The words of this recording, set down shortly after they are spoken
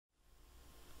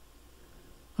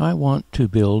I want to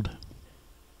build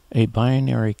a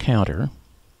binary counter,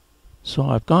 so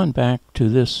I've gone back to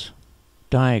this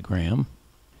diagram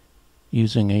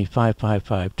using a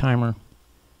 555 timer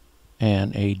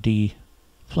and a D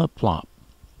flip-flop.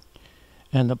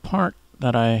 And the part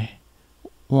that I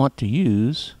want to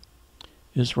use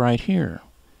is right here.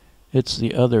 It's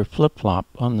the other flip-flop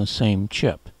on the same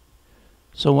chip.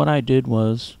 So what I did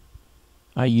was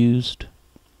I used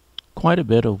quite a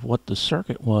bit of what the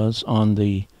circuit was on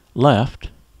the left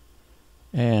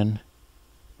and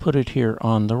put it here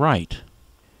on the right.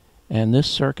 And this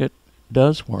circuit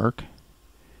does work.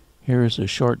 Here's a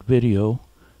short video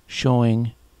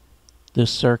showing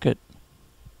this circuit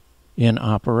in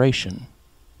operation.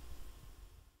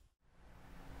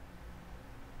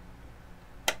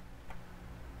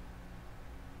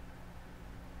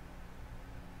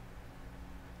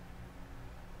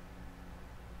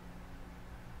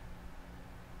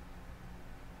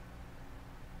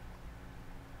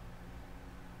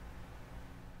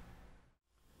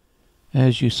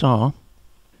 As you saw,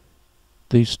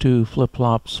 these two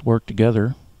flip-flops work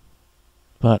together,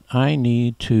 but I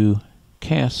need to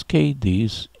cascade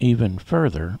these even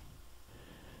further.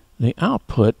 The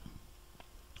output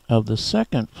of the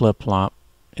second flip-flop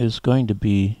is going to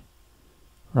be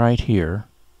right here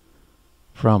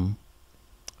from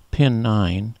pin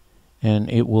 9, and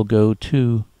it will go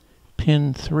to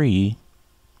pin 3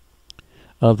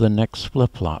 of the next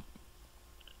flip-flop.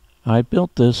 I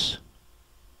built this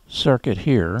circuit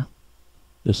here.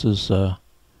 This is the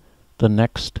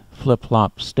next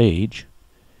flip-flop stage,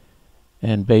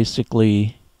 and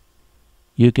basically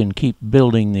you can keep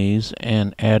building these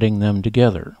and adding them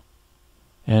together.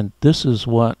 And this is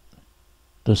what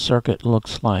the circuit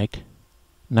looks like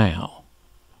now.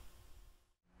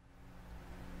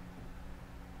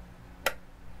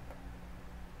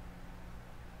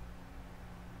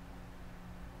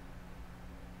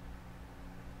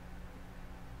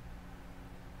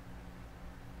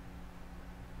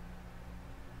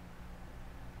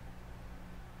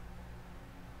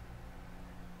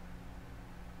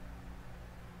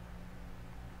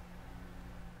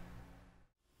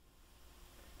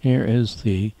 Here is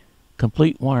the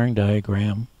complete wiring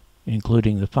diagram,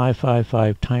 including the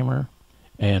 555 timer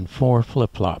and 4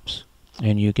 flip-flops.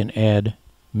 And you can add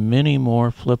many more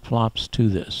flip-flops to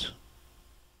this.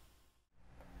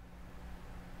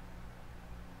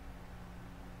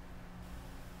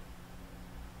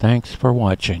 Thanks for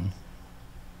watching.